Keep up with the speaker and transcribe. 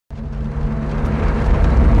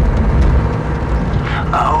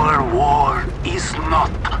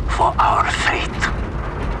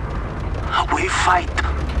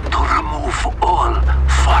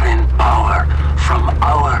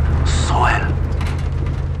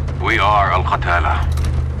are Al-Qatala.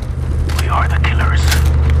 We are the killers.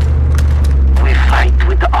 We fight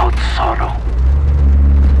without sorrow.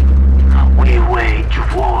 We wage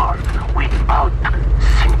war without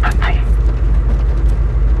sympathy.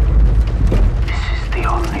 This is the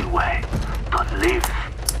only way to live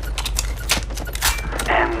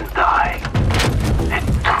and die a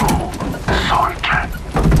true soldier.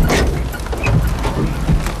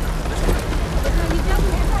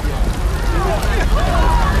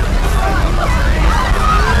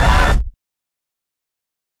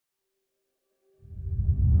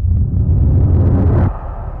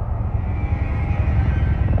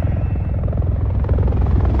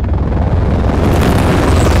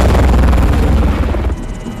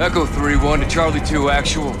 Echo 3-1 to Charlie 2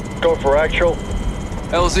 actual. Go for actual.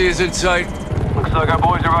 LZ is in sight. Looks like our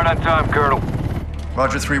boys are right on time, Colonel.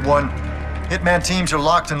 Roger 3-1. Hitman teams are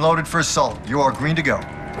locked and loaded for assault. You are green to go.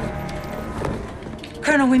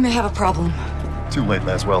 Colonel, we may have a problem. Too late,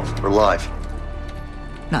 Laswell. We're live.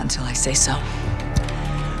 Not until I say so.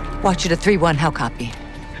 Watch it at 3-1, how copy?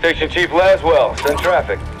 Station Chief Laswell, send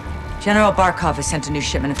traffic. General Barkov has sent a new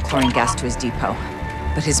shipment of chlorine gas to his depot.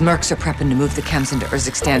 But his mercs are prepping to move the chems into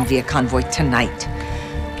Urzikstan via convoy tonight.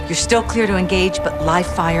 You're still clear to engage, but live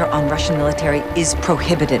fire on Russian military is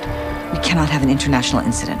prohibited. We cannot have an international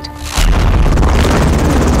incident.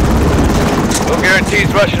 No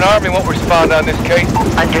guarantees Russian army won't respond on this case.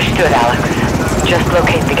 Understood, Alex. Just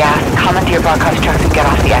locate the gas, commandeer Barkov's trucks, and get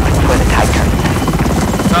off the X before the tide turns.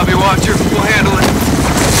 Copy, Watcher. We'll handle it.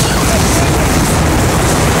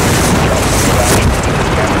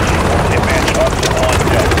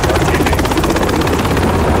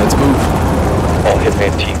 Let's move. All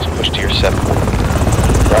Hitman teams push to your 7.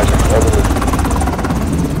 Roger,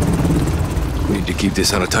 We need to keep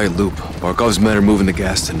this on a tight loop. Barkov's men are moving the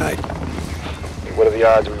gas tonight. what are the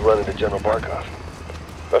odds we run into General Barkov?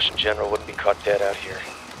 Russian general wouldn't be caught dead out here.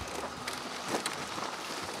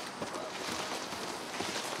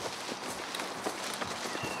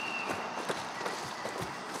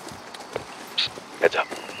 Heads up.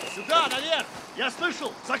 Сюда, наверх! Я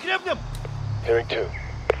слышал! За гребнем! Hearing 2.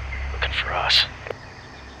 Looking for us.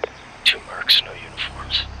 2 mercs, no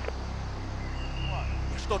uniforms.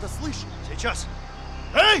 Я что-то слышу! Сейчас!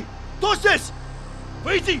 Эй! Кто здесь?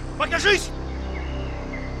 Выйди! Покажись!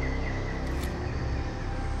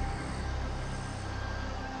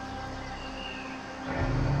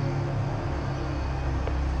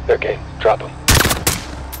 They're game. Drop them.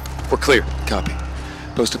 We're clear. Copy.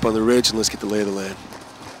 Post up on the ridge and let's get the lay of the land.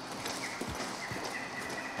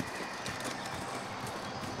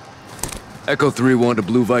 Echo 3-1 to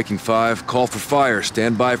Blue Viking 5. Call for fire.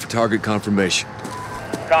 Stand by for target confirmation.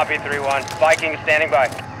 Copy, 3-1. Viking standing by.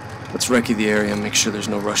 Let's recce the area and make sure there's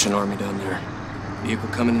no Russian army down there. Vehicle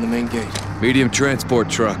coming in the main gate. Medium transport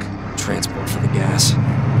truck. Transport for the gas.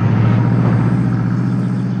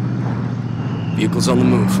 Vehicle's on the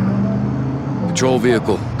move. Patrol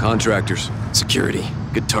vehicle. Contractors. Security.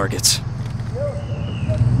 Good targets.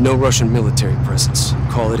 No Russian military presence.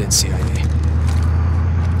 Call it in, CIA.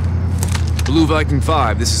 Blue Viking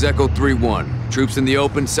 5, this is Echo 3-1. Troops in the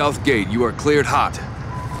open, south gate. You are cleared hot.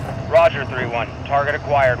 Roger, 3-1. Target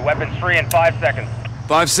acquired. Weapons free in 5 seconds.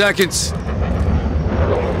 5 seconds.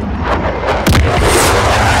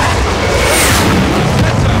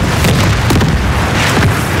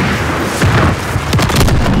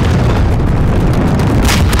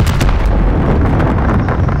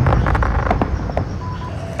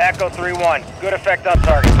 Echo 3-1. Good effect on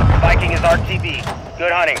target. Viking is RTB.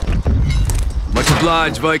 Good hunting. Much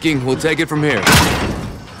obliged, Viking. We'll take it from here.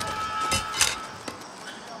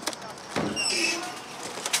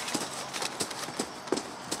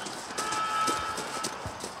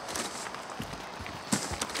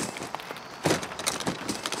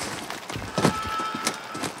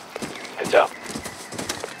 Heads up.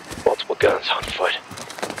 Multiple guns on foot.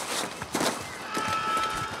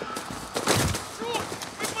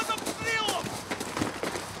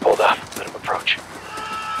 Hold off. Let him approach.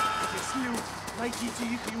 Найдите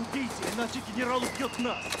их и убейте, иначе генерал убьет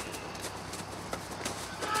нас.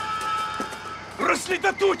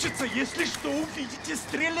 Рассредоточиться! Если что увидите,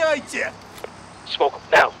 стреляйте! Smoke him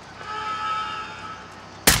now.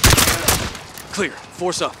 Clear.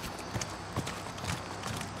 Force up.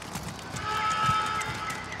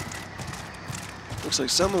 Looks like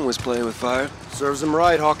someone was playing with fire. Serves them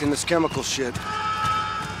right, hawking this chemical shit.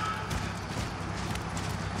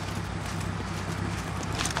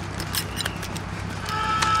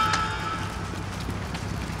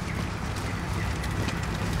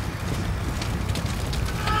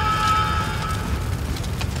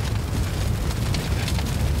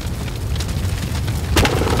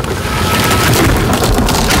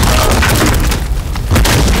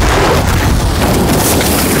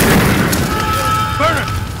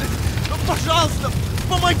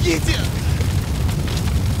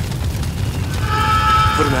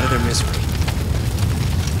 put them out of their misery.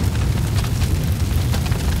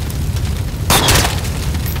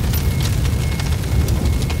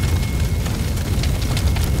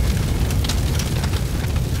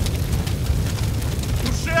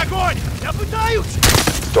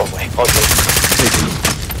 Doorway, on me.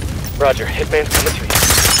 Roger, Hitman's coming to you.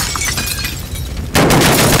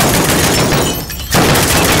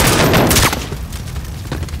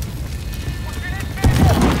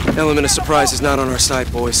 Element of surprise is not on our side,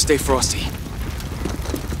 boys. Stay frosty.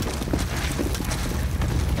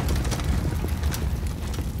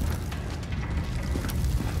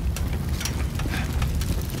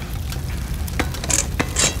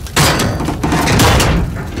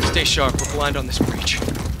 Stay sharp. We're blind on this breach.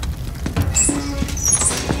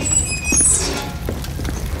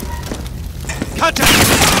 Contact!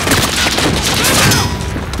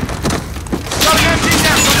 Got an MG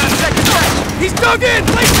down on that second track! He's dug in!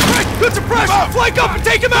 Good suppression! Flank up and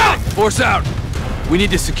take him out! Force out! We need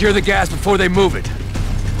to secure the gas before they move it.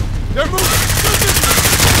 They're moving!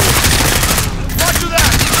 Roger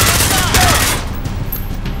that!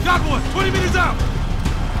 Got one! 20 meters out!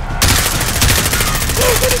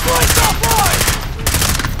 Move in his line! Stop line!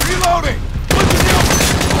 Reloading! What's the deal?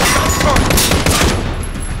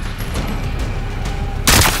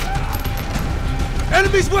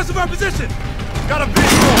 Enemies west of our position! Got a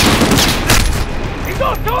visual! He's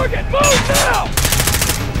on target! Move now!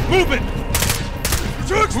 Movement!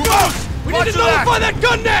 Too exposed! We need to nullify that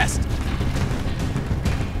gun nest!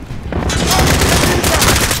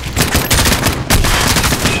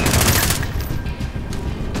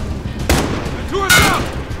 Two are down!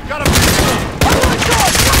 Got a visual!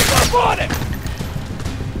 Flank up on it!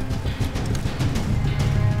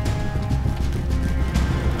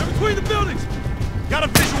 They're between the buildings! Got a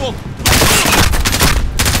visual!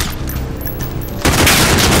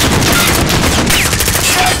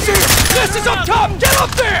 This is up top! Get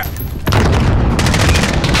up there!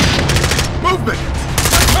 Movement!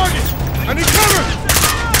 Got target! I need cover!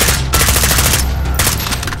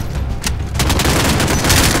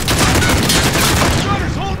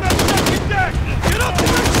 Shutters holding that second deck! Get up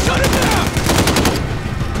there and shut it down!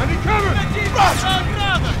 I need cover! Rush!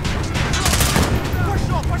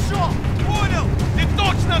 Пошел, пошел! Понял! Ты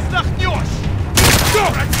точно сдохнешь! Go!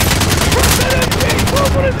 Push that MG!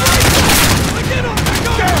 Move with his right! Get up!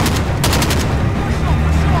 Go!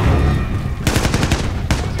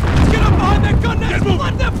 Get up behind that gun nest!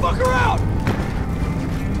 Let that fucker out!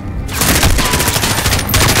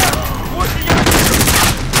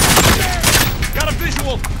 Got a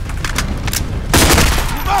visual!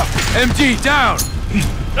 Move out! MG, down!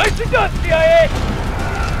 Nicely done, CIA!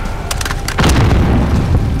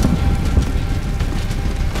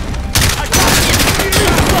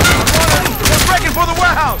 They're breaking for the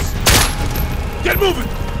warehouse! Get moving!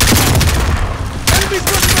 Enemies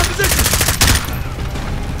rushing our position!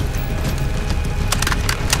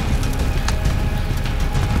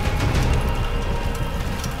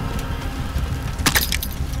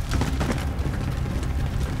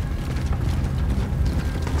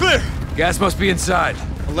 Clear! Gas must be inside.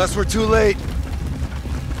 Unless we're too late.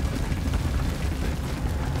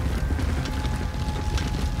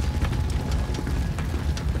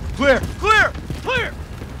 Clear! Clear! Clear!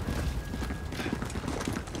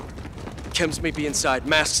 Chems may be inside.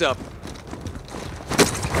 Masks up.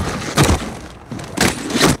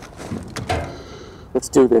 Let's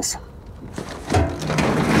do this.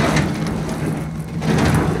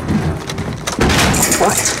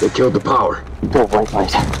 What? They killed the power. Go white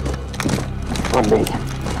light. On me.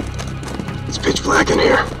 It's pitch black in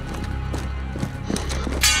here.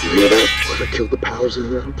 You hear that? Whoever killed the powers in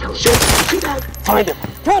here, tell shit. See that? Find him.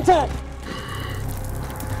 Contact!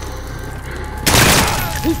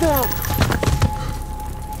 He's down.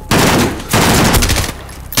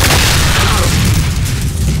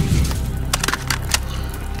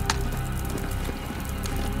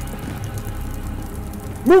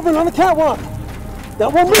 Moving on the catwalk.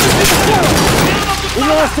 That one moving in the shadow. We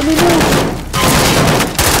lost him. He moved.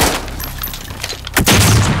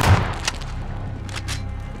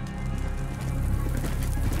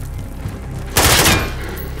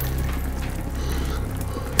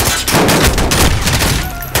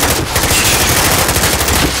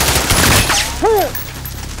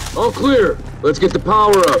 All clear. Let's get the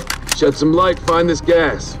power up. Shed some light, find this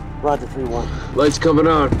gas. Roger, 3-1. Light's coming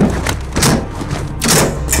on.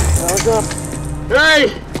 Power's up.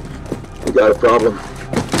 Hey! We got a problem.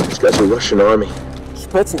 These guys are Russian army.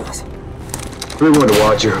 Spetsnaz. 3-1 to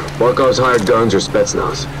Watcher. Barkov's hired guns or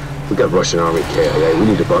Spetsnaz. We got Russian army KIA. We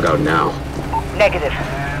need to bug out now. Negative.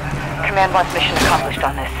 Command wants mission accomplished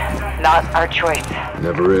on this. Not our choice.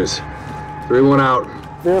 Never is. 3-1 out.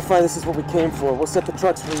 Verify this is what we came for. We'll set the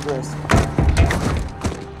trucks for egress.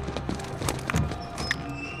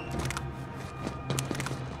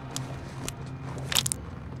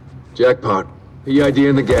 Jackpot. PID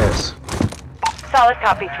in the gas. Solid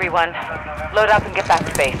copy, 3-1. Load up and get back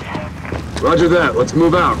to base. Roger that. Let's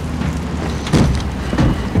move out.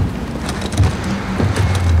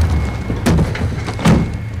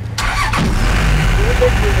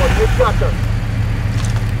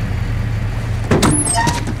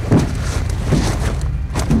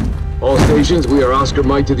 All stations, we are Oscar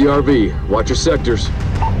Mike to the RV. Watch your sectors.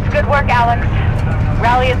 Good work, Alex.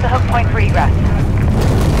 Rally is the hook point for egress.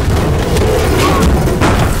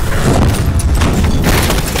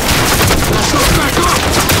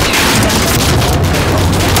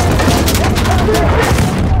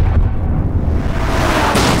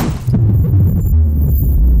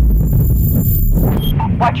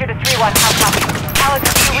 Watcher to 3-1, how copy? Alex,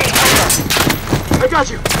 you read, over. I got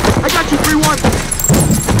you, 3-1.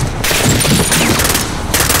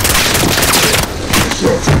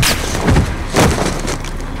 Shit.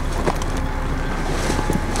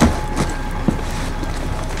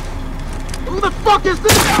 Who the fuck is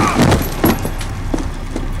this?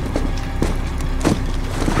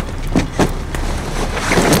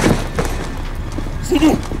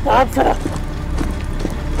 Sige, answer.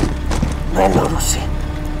 Melorusi.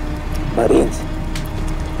 Marines.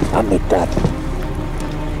 Amitat.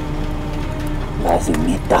 Lazim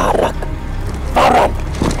mitarak. Faran.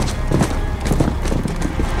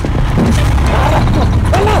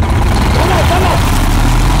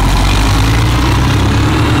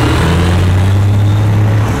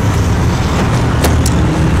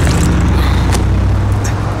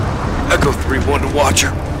 Echo 3-1 to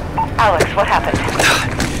Watcher. Alex, what happened?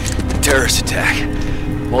 Terrorist attack.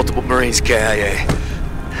 Multiple Marines KIA.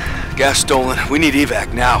 Gas stolen. We need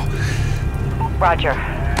evac now. Roger.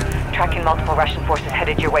 Tracking multiple Russian forces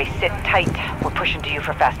headed your way. Sit tight. We're pushing to you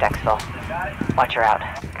for fast exfil. Watcher out.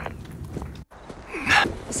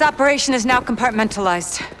 This operation is now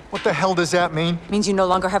compartmentalized. What the hell does that mean? Means you no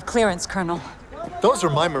longer have clearance, Colonel. Those are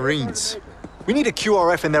my Marines. We need a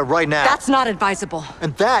QRF in there right now. That's not advisable.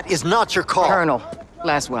 And that is not your call. Colonel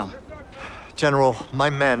Laswell. General, my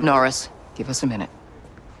men... Norris, give us a minute.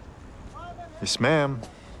 Yes, ma'am.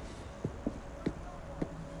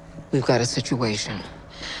 We've got a situation.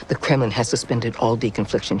 The Kremlin has suspended all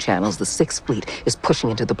deconfliction channels. The Sixth Fleet is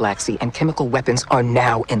pushing into the Black Sea, and chemical weapons are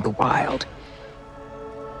now in the wild.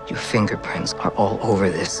 Your fingerprints are all over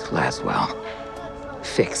this, Laswell.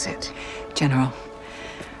 Fix it. General,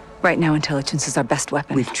 right now intelligence is our best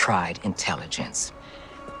weapon. We've tried intelligence.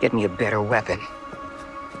 Get me a better weapon.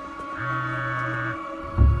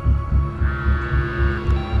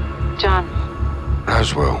 John.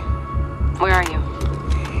 Laswell. Where are you?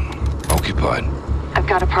 Occupied. I've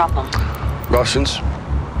got a problem. Russians?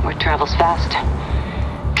 Word travels fast.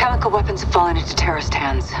 Chemical weapons have fallen into terrorist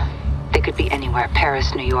hands. They could be anywhere.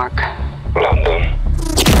 Paris, New York. London.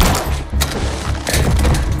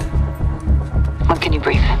 When can you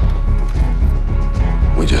brief?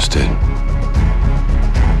 We just did.